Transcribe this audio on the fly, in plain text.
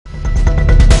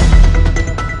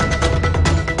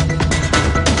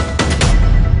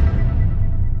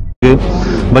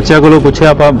बच्चों को पुछया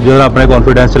आप जो अपने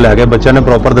कॉन्फिडेंस लैके बच्चों ने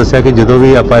प्रॉपर दसिया कि जो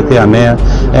भी आप इतने आने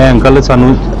अंकल सानू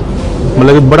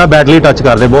मतलब कि बड़ा बैडली टच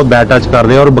करते, बहुत बैड टच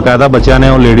करते और बकायदा बच्चों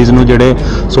ने लेडीज़ में जोड़े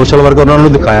सोशल वर्कर उन्होंने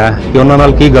दिखाया कि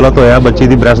उन्होंने की गलत होया। बच्ची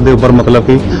की ब्रैस्ट के उपर मतलब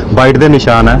कि वाइट के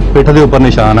निशान है, पिठ के उपर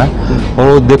निशान है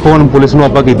और देखो हम पुलिस को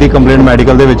आप की कंप्लेंट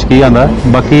मैडिकल की आंदा।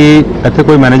 बाकी इतने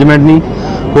कोई मैनेजमेंट नहीं,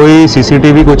 कोई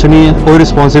CCTV कुछ नहीं है, कोई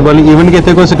रिस्पोंसिबल नहीं, ईवन कि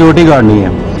इतने कोई सिक्योरिटी गार्ड नहीं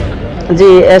है जी।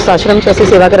 इस आश्रम से असं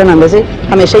सेवा करन आते थे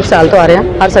हमेशा, 1 साल तो आ रहे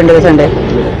हैं हर संडे के संडे।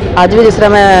 अज भी जिस तरह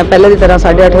मैं पहले की तरह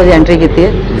 8:30 बजे एंट्री की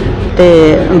है तो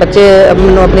बच्चे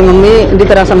मैनू अपनी मम्मी की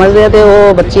तरह समझते हैं तो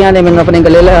वो बच्चियां ने मैनू अपने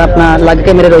गले अपना लग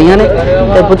के मेरे रोइयां ने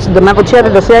तो मैं पूछा तो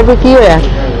दसिया कि की होया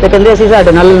तो कहते असी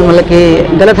साडे नाल मतलब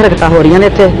कि गलत हरकतां हो रही ने,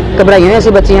 इत्थे घबराइयां ने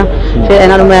असी बच्चियां। फिर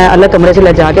इन्होंने मैं अलग कमरे से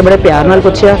ले जाके बड़े प्यार नाल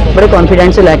पूछया, बड़े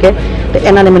कॉन्फिडेंस से लैके तो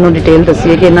इन्होंने मैनू डिटेल दसी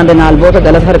है कि इन्हों के नाल बहुत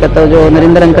गलत हरकत जो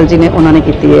नरिंदर अंकल जी ने उन्होंने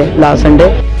की है लास्ट संडे।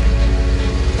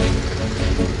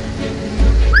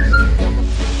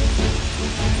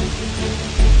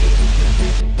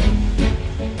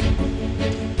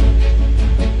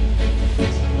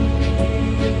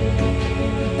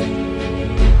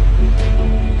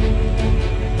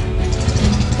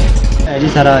 जी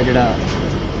सारा जिहड़ा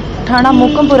थाना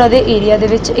मोकमपुरा के एरिया दे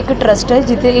विच एक ट्रस्ट है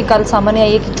जिते एक गल सामने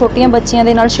आई है कि छोटियां बच्चियां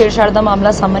दे नाल छेड़छाड़ का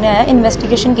मामला सामने आया।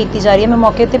 इन्वेस्टिगेशन की जा रही है, मैं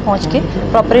मौके पर पहुँच के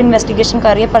प्रॉपर इन्वेस्टिगेशन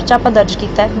कर रही है। पर्चा आप दर्ज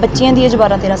किया है, बच्चियां दी एज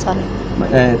 12-13 साल है।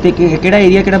 केड़ा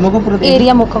एरिया केड़ा मोकमपुरा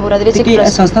एरिया मोकमपुरा दे विच एक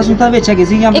ट्रस्ट संस्था सुंस्था विच है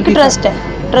किसी या एक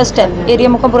ट्रस्ट है एरिया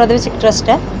मोकमपुरा दे विच एक ट्रस्ट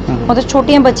है। मतलब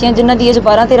छोटियां बच्चियां जिन्हां दी एज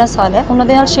 12-13 साल है उन्हां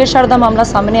दे नाल छेड़छाड़ का मामला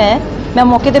सामने आया है। मैं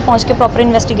मौके पर पहुँच के प्रॉपर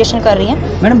इन्वेस्टिगेशन कर रही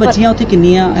हूँ। मैडम बच्चियां उत्थे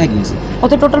कितनियां हैगियां सी?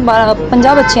 उत्थे टोटल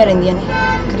 50 बच्चियां रहिंदियां ने,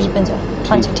 करीब 50।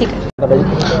 हाँ जी ठीक है।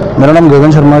 मेरा नाम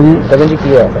गगन शर्मा जी। गगन जी की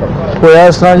होया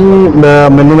इस तरह जी,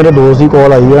 मैनू मेरे दोस्त की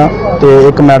कॉल आई आ तो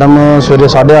एक मैडम सवेरे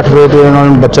 8:30 बजे तो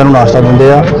उन्होंने बच्चों को नाश्ता देंगे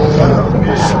आ।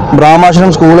 ब्राह्म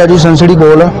आश्रम स्कूल है जी संसिटी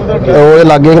कोल, वो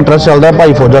लागे एक ट्रस्ट चलता है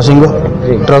भाई फौजा सिंह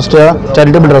ट्रस्ट आ,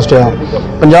 चैरिटेबल ट्रस्ट आ।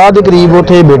 50 के करीब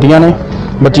उत्थे बेटियां ने,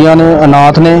 बच्चियां ने,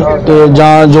 अनाथ ने तो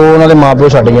जो उन्होंने माँ प्यो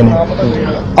छड्ड गए ने।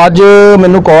 अज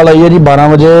मैनू कॉल आई है जी 12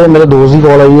 बजे, मेरे दोस्त की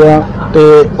कॉल आई है तो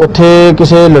उत्थे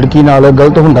किसी लड़की नाल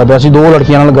गलत होंदा पिया सी, 2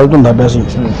 लड़कियां नाल गलत होंदा पिया सी।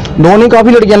 2 नहीं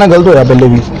काफ़ी लड़कियां नाल गलत होया पहले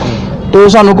भी। तो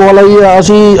सानू कॉल आई है,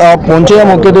 असी आप पहुँचे आ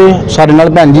मौके पर, साडे नाल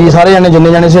भैन जी सारे जने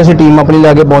जिन्ने जने से असी टीम अपनी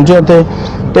लैके पहुँचे उत्थे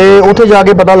तो उत्थे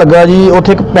जाके पता लगा जी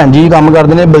उत्थे एक भैन जी काम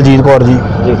करते हैं बलजीत कौर जी,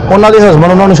 उन्होंने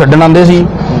हसबैंड उन्होंने छड्डण आंदे सी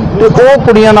तो वो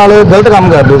कुड़ियां नाल गलत काम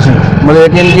करते सी,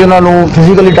 मतलब कि उन्होंने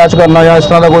फिजिकली टच करना या इस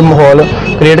तरह का कोई माहौल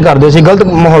क्रिएट करते सी, गलत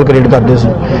माहौल क्रिएट करते सी।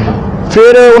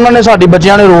 फिर उन्होंने साडी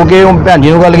बच्चियां ने रो के भैन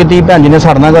जी गल की, भैन जी ने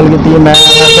साडे नाल गल की, मैं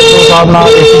SHO साहब नाल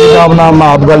ACP साहब नाल मैं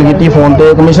आप गल की फोन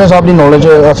पर, कमिश्नर साहब की नॉलेज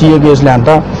असी ये केस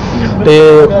लैंता तो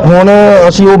हुण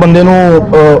असी वो बंदे नूं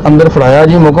अंदर फड़ाया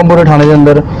जी मोकमपुरे थाने के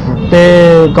अंदर तो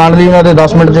कांडली उन्होंने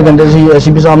 10 मिनट से कहते सी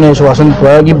ACP साहब ने आश्वासन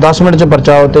दिया कि 10 मिनट से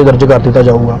परचा उत्ते दर्ज कर दिता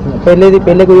जाऊगा।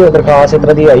 पहले कोई दरखास्त इस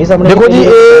तरह की आई सामने? देखो जी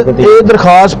ये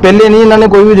दरखास्त पहले नहीं इन्होंने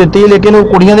कोई भी दी, लेकिन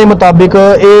कुड़ियां के मुताबिक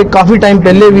ये काफ़ी टाइम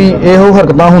पहले भी यो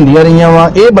हरकतां होंदियां रही वा।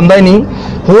 ये बंदा ही नहीं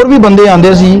होर भी बंदे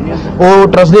आते सी वो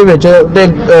ट्रस्ट दे विच ते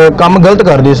काम गलत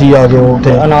करते सी आके वो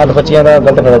उत्थे अनाथ बच्चियां दा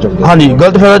गलत फायदा चुकदे। हाँ जी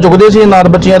गलत फायदा चुकते सी अनाथ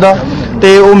बच्चियां दा। तो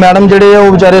वो मैडम जोड़े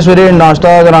वो बेचारे सवेरे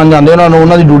नाश्ता कराने जाते,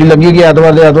 उन्होंने ड्यूटी लगी कि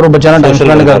ऐतवार के ऐतवार बच्चों टाइम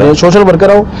स्पेंड करते हैं, सोशल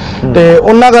वर्कर आओ तो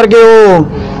उन्होंने करके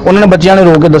उन्होंने बच्चों ने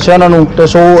रो के दसिया उन्होंने तो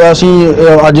सो असी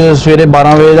अज सवेरे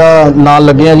 12 बजे का नाल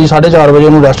लगे हैं जी, 4:30 बजे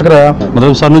उन्होंने अरेस्ट कराया।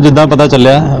 मतलब सानू जिद्दां पता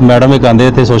चलिया मैडम एक आंदे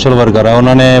इत्थे सोशल वर्कर आ,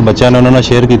 उन्होंने बच्चों ने उन्होंने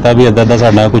शेयर किया भी इदा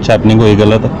साडा कुछ हैपनिंग हुई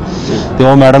गलत तो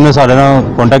वो मैडम ने साडे नाल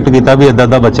कॉन्टैक्ट किया भी इदा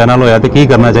बच्चों नाल होया तो की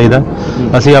करना चाहिए।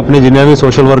 असी अपनी जिन्नियां भी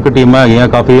सोशल वर्क टीमां हैगियां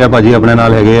काफ़ी है भाजी अपने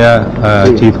नाल हैगे आ,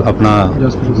 चीफ अपना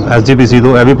SGPC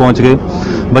तो यह भी पहुँच गए।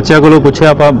 बच्चों को पुछया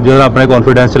आप जो अपने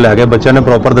कॉन्फिडेंस लैके बच्चों ने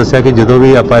प्रॉपर दसिया कि जो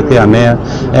भी आप इतने आने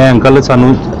अंकल सानू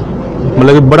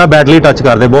मतलब कि बड़ा बैडली टच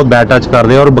करते, बहुत बैड टच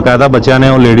करते और बकायदा बच्चों ने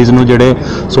लेडीज़ में जोड़े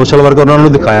सोशल वर्कर उन्होंने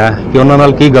दिखाया कि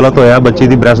उन्होंने की गलत होया। बच्ची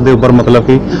की ब्रैस्ट के उपर मतलब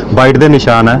कि वाइट के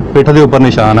निशान है, पिठ के उपर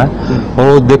निशान है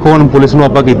और देखो हम पुलिस को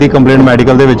आप की कंप्लेंट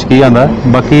मैडिकल की आंदा।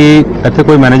 बाकी इतने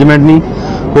कोई मैनेजमेंट नहीं,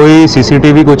 कोई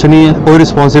CCTV कुछ नहीं है, कोई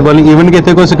रिस्पोंसिबल नहीं, ईवन कि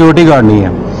इतने कोई सिक्योरिटी गार्ड नहीं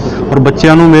है और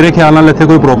बच्चों को मेरे ख्याल नाल इत्थे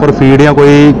कोई प्रॉपर फीड या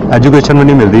कोई एजुकेशन भी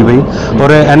नहीं मिलती पई।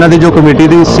 और इन्हां दी जो कमेटी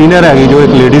की सीनियर हैगी जो एक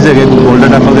लेडीज़ है गोल्डन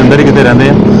टैंपल के अंदर ही कितने रहते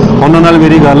हैं, उन्होंने नाल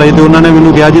मेरी गल आई तो उन्होंने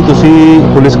मैनूं कहा जी तुसीं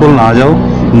पुलिस कोल ना जाओ,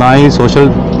 ना ही सोशल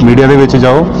मीडिया के विच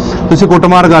जाओ, तुसीं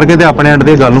कुटमार करके ते अपने एंड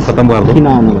ते गल नूं खत्म कर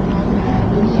दो।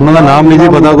 उन्होंने नाम नहीं जी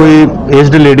पता, कोई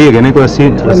एजड लेडी है नहीं, कोई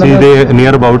 80 के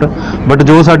नियर अबाउट, बट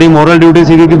जो साडी मॉरल ड्यूटी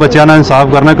सी कि बच्चों का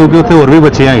इंसाफ करना क्योंकि उत्थे होर भी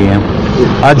बच्चियां हैं।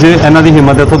 अज इन्हां दी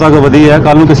हिम्मत इत्थों तक वधी है,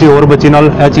 कल नूं किसी होर बच्ची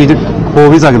नाल यह चीज़ हो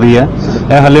भी सकती है,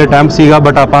 ਇਹ ਹਲੇ ਅਟੈਂਪਟ ਸੀਗਾ,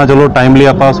 ਬਟ ਆਪਾਂ ਚਲੋ ਟਾਈਮਲੀ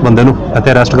ਆਪਾਂ ਉਸ ਬੰਦੇ ਨੂੰ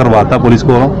ਇੱਥੇ ਅਰੈਸਟ ਕਰਵਾਤਾ ਪੁਲਿਸ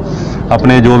ਕੋਲੋਂ।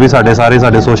 ਆਪਣੇ ਜੋ ਵੀ ਸਾਡੇ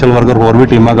ਸੋਸ਼ਲ ਵਰਕਰ ਹੋਰ ਵੀ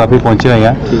ਟੀਮਾਂ ਕਾਫੀ ਪਹੁੰਚੇ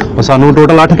ਹੋਈਆਂ। ਉਹ ਸਾਨੂੰ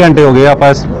ਟੋਟਲ 8 ਘੰਟੇ ਹੋ ਗਏ ਆਪਾਂ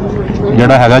ਇਸ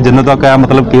ਜਿਹੜਾ ਹੈਗਾ ਜਿੰਨੇ ਤੱਕ ਇਹ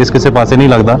ਮਤਲਬ ਕੇਸ ਕਿਸੇ ਪਾਸੇ ਨਹੀਂ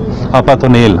ਲੱਗਦਾ ਆਪਾਂ ਤੋਂ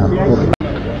ਨੇਲ।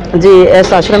 ਜੀ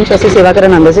ਇਸ ਆਸ਼ਰਮ 'ਚ ਅਸੀਂ ਸੇਵਾ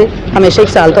ਕਰਨ ਆਉਂਦੇ ਸੀ ਹਮੇਸ਼ਾ 1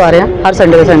 ਸਾਲ ਤੋਂ ਆ ਰਹੇ ਹਾਂ, ਹਰ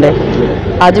ਸੰਡੇ ਦੇ ਸੰਡੇ।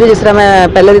 ਅੱਜ ਵੀ ਜਿਸ ਤਰ੍ਹਾਂ ਮੈਂ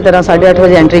ਪਹਿਲੇ ਦੀ ਤਰ੍ਹਾਂ 8:30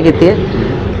 ਵਜੇ ਐਂਟਰੀ ਕੀਤੀ ਹੈ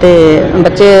ਤੇ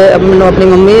ਬੱਚੇ ਮੈਨੂੰ ਆਪਣੀ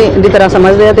ਮੰਮੀ ਦੀ ਤਰ੍ਹਾਂ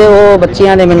ਸਮਝਦੇ ਆ ਤੇ ਉਹ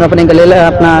ਬੱਚੀਆਂ ਨੇ ਮੈਨੂੰ ਆਪਣੇ ਗਲੇ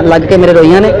ਆਪਣਾ ਲੱਗ ਕੇ ਮੇਰੇ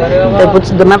ਰੋਈਆਂ ਨੇ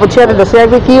ਤੇ ਮੈਂ ਪੁੱਛਿਆ ਤੇ ਦੱਸਿਆ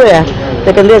ਵੀ ਕੀ ਹੋਇਆ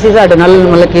ਤੇ ਕਹਿੰਦੇ ਅਸੀਂ ਸਾਡੇ ਨਾਲ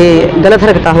ਮਤਲਬ ਕਿ ਗਲਤ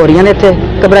ਹਰਕਤਾਂ ਹੋ ਰਹੀਆਂ ਨੇ, ਇੱਥੇ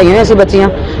ਘਬਰਾਈਆਂ ਨੇ ਅਸੀਂ ਬੱਚੀਆਂ।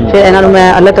 ਫਿਰ ਇਹਨਾਂ ਨੂੰ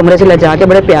ਮੈਂ ਅਲੱਗ ਕਮਰੇ 'ਚ ਲੈ ਜਾ ਕੇ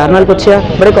ਬੜੇ ਪਿਆਰ ਨਾਲ ਪੁੱਛਿਆ,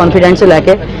 ਬੜੇ ਕੌਨਫੀਡੈਂਸ 'ਚ ਲੈ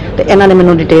ਕੇ, ਤੇ ਇਹਨਾਂ ਨੇ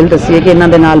ਮੈਨੂੰ ਡਿਟੇਲ ਦੱਸੀ ਹੈ ਕਿ ਇਹਨਾਂ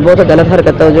ਦੇ ਨਾਲ ਬਹੁਤ ਗਲਤ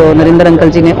ਹਰਕਤ ਜੋ ਨਰਿੰਦਰ ਅੰਕਲ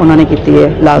ਜੀ ਨੇ ਉਹਨਾਂ ਨੇ ਕੀਤੀ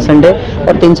ਹੈ ਲਾਸਟ ਸੰਡੇ,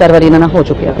 ਔਰ 3-4 ਵਾਰੀ ਇਹਨਾਂ ਨਾਲ ਹੋ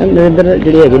ਚੁੱਕਿਆ। ਨਰਿੰਦਰ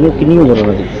ਜਿਹੜੇ ਹੈਗੇ ਨੇ ਕਿੰਨੀ ਉਮਰ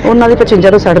ਉਹਨਾਂ ਦੀ?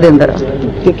 55 ਤੋਂ 60 ਦੇ ਅੰਦਰ ਆ।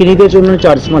 ਤੇ ਕਿੰਨੀ ਦੇਰ ਚ ਉਹਨਾਂ ਨੇ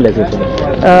ਚਾਰਜ ਸੰਭਾਲਿਆ ਸੀ?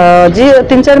 ਜੀ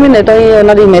 3-4 ਮਹੀਨੇ ਤੋਂ ਹੀ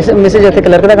ਉਹਨਾਂ ਦੀ ਮਿਸੇਜ ਇੱਥੇ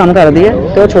ਕਲਰਕ ਦਾ ਕੰਮ ਕਰਦੀ ਹੈ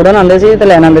ਤੇ ਉਹ ਛੋੜਨ ਆਉਂਦੇ ਸੀ ਤੇ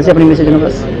ਲੈਣ ਆਉਂਦੇ ਸੀ ਆਪਣੀ ਮਿਸੇਜ ਨੂੰ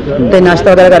ਬਸ, ਤੇ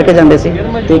ਨਾਸ਼ਤਾ ਵਗੈਰਾ ਕਰਕੇ ਜਾਂਦੇ ਸੀ।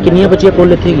 ਤੇ ਕਿੰਨੀਆਂ ਬੱਚੀਆਂ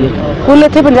ਕੁੱਲ ਇੱਥੇ ਗਈਆਂ? ਕੁੱਲ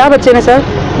ਇੱਥੇ 50 ਬੱਚੇ ਨੇ ਸਰ,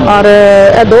 ਔਰ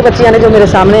ਇਹ 2 ਬੱਚੀਆਂ ਨੇ ਜੋ ਮੇਰੇ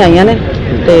ਸਾਹਮਣੇ ਆਈਆਂ ਨੇ।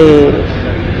 ਤੇ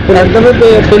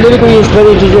ਪਹਿਲੇ ਵੀ ਕੋਈ ਇਸ ਤਰ੍ਹਾਂ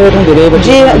ਦੀ ਚੀਜ਼ ਹੁੰਦੀ ਰਹੀ?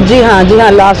 ਜੀ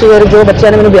ਹਾਂ ਲਾਸਟ ਈਅਰ ਜੋ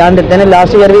ਬੱਚਿਆਂ ਨੇ ਮੈਨੂੰ ਬਿਆਨ ਦਿੱਤੇ ਨੇ,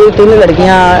 ਲਾਸਟ ਈਅਰ ਵੀ 3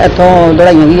 ਲੜਕੀਆਂ ਇੱਥੋਂ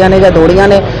ਦੌੜਾਈਆਂ ਗਈਆਂ ਨੇ ਜਾਂ ਦੌੜੀਆਂ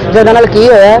ਨੇ। ਜਿਹਨਾਂ ਨਾਲ ਕੀ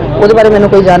ਹੋਇਆ ਉਹਦੇ ਬਾਰੇ ਮੈਨੂੰ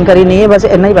ਕੋਈ ਜਾਣਕਾਰੀ ਨਹੀਂ ਹੈ, ਬਸ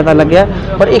ਇੰਨਾ ਹੀ ਪਤਾ ਲੱਗਿਆ।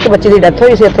 ਔਰ ਇੱਕ ਬੱਚੇ ਦੀ ਡੈਥ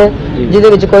ਹੋਈ ਸੀ ਇੱਥੇ, ਜਿਹਦੇ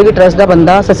ਵਿੱਚ ਕੋਈ ਵੀ ਟਰਸਟ ਦਾ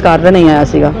ਬੰਦਾ ਸੰਸਕਾਰ ਤੇ ਨਹੀਂ ਆਇਆ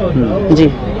ਸੀਗਾ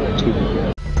ਜੀ।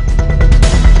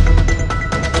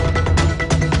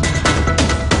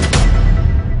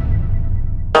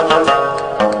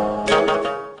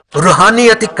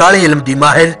 रूहानी ਅਤੇ ਕਾਲੇ ਇਲਮ ਦੀ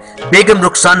ਮਾਹਿਰ ਬੇਗਮ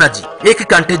ਰੁਖਸਾਨਾ ਜੀ 1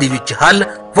 ਘੰਟੇ ਦੇ ਵਿੱਚ ਹੱਲ,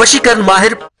 ਵਸ਼ੀਕਰਨ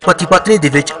ਮਾਹਿਰ ਪਤੀ ਪਤਨੀ ਦੇ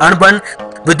ਵਿੱਚ ਅਣਬਣ,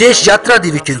 ਵਿਦੇਸ਼ ਯਾਤਰਾ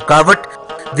ਦੇ ਵਿੱਚ ਰੁਕਾਵਟ,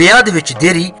 ਵਿਆਹ ਦੇ ਵਿੱਚ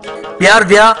ਦੇਰੀ,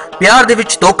 ਪਿਆਰ ਦੇ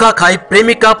ਵਿੱਚ ਧੋਖਾ ਖਾਏ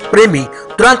ਪ੍ਰੇਮਿਕਾ ਪ੍ਰੇਮੀ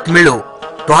ਤੁਰੰਤ ਮਿਲੋ,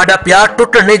 ਤੁਹਾਡਾ ਪਿਆਰ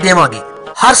ਟੁੱਟਣ ਨਹੀਂ ਦੇਵਾਂਗੇ।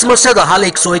 ਹਰ ਸਮੱਸਿਆ ਦਾ ਹੱਲ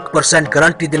 101%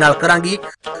 ਗਾਰੰਟੀ ਦੇ ਨਾਲ ਕਰਾਂਗੇ।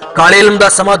 ਕਾਲੇ ਇਲਮ ਦਾ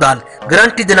ਸਮਾਧਾਨ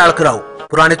ਗਾਰੰਟੀ ਦੇ ਨਾਲ ਕਰਾਓ।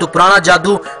 ਪੁਰਾਣੇ ਤੋਂ ਪੁਰਾਣਾ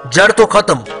ਜਾਦੂ ਜੜ ਤੋਂ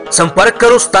ਖਤਮ। ਸੰਪਰਕ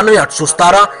ਕਰੋ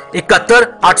 97817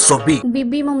 71820।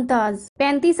 ਬੀਬੀ ਮੁਮਤਾਜ਼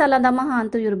 35 ਸਾਲਾਂ ਦਾ ਮਹਾਨ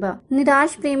ਤਜਰਬਾ।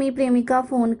 ਨਿਰਾਸ਼ ਪ੍ਰੇਮੀ ਪ੍ਰੇਮਿਕਾ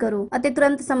ਫੋਨ ਕਰੋ ਅਤੇ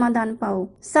ਤੁਰੰਤ ਸਮਾਧਾਨ ਪਾਓ।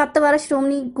 7 ਵਾਰ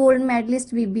ਸ਼੍ਰੋਮਣੀ 골ਡ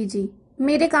ਮੈਡਲਿਸਟ ਬੀਬੀ ਜੀ।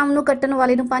 ਮੇਰੇ ਕੰਮ ਨੂੰ ਕੱਟਣ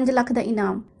ਵਾਲੇ ਨੂੰ 5 ਲੱਖ ਦਾ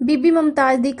ਇਨਾਮ। ਬੀਬੀ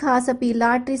ਮੁਮਤਾਜ਼ ਦੀ ਖਾਸ ਅਪੀਲ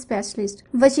ਲਾਟਰੀ ਸਪੈਸ਼ਲਿਸਟ।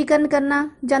 ਵਸ਼ੀਕਰਨ ਕਰਨਾ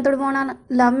ਜਾਂ ਤੁੜਵਾਉਣਾ,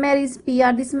 ਲਵ ਮੈਰਿਜ,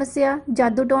 PR ਦੀ ਸਮੱਸਿਆ,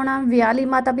 ਜਾਦੂ ਟੋਣਾ, ਵਿਆਹ ਲਈ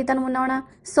ਮਾਤਾ ਪਿਤਾ ਨੂੰ ਮਨਾਉਣਾ,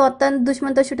 ਸੌਤਨ,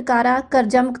 ਦੁਸ਼ਮਣ ਤੋਂ ਛੁਟਕਾਰਾ,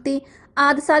 ਕਰਜ਼ਾ ਮੁਕਤੀ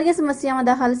ਆਦਿ ਸਾਰੀਆਂ ਸਮੱਸਿਆਵਾਂ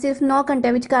ਦਾ ਹੱਲ ਸਿਰਫ 9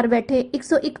 ਘੰਟਿਆਂ ਵਿੱਚ ਘਰ ਬੈਠੇ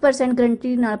 101%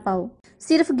 ਗਰੰਟੀ ਨਾਲ ਪਾਓ।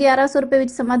 ਸਿਰਫ 1100 ਰੁਪਏ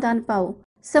ਵਿੱਚ ਸਮਾਧਾਨ ਪਾਓ।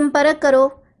 ਸੰਪਰਕ ਕਰੋ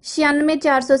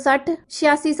 96460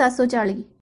 86740।